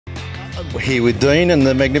Here with Dean and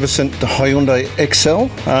the magnificent Hyundai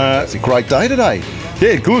Excel. It's a great day today.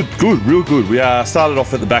 Yeah, good, real good. We started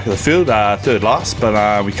off at the back of the field, third last,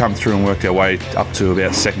 but we come through and worked our way up to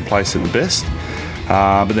about second place at the best.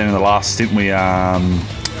 But then in the last stint we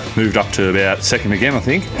moved up to about second again, I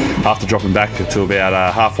think, after dropping back to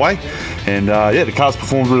about halfway. And yeah, the car's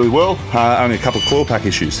performed really well, only a couple of coil pack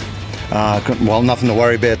issues. Well, nothing to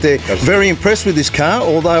worry about there. Very impressed with this car,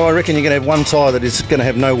 although I reckon you're going to have one tyre that is going to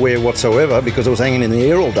have no wear whatsoever because it was hanging in the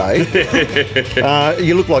air all day.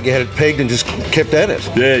 You look like you had it pegged and just kept at it.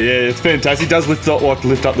 Yeah, it's fantastic. It does lift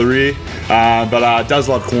up the rear, but it does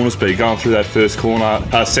love corner speed. Going through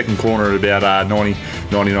that second corner at about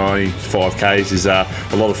 95 k's is a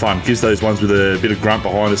lot of fun. Gives those ones with a bit of grunt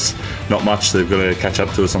behind us not much. They've got to catch up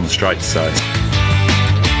to us on the straight. So.